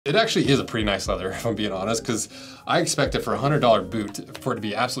It actually is a pretty nice leather, if I'm being honest, because I expected for a $100 boot for it to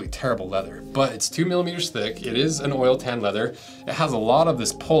be absolutely terrible leather. But it's 2 millimeters thick. It is an oil tan leather. It has a lot of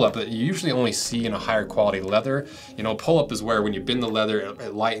this pull-up that you usually only see in a higher quality leather. You know, pull-up is where when you bend the leather,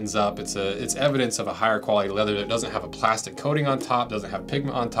 it lightens up. It's evidence of a higher quality leather that doesn't have a plastic coating on top, doesn't have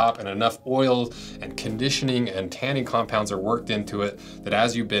pigment on top, and enough oil and conditioning and tanning compounds are worked into it that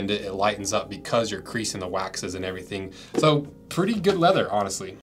as you bend it, it lightens up because you're creasing the waxes and everything. So pretty good leather, honestly.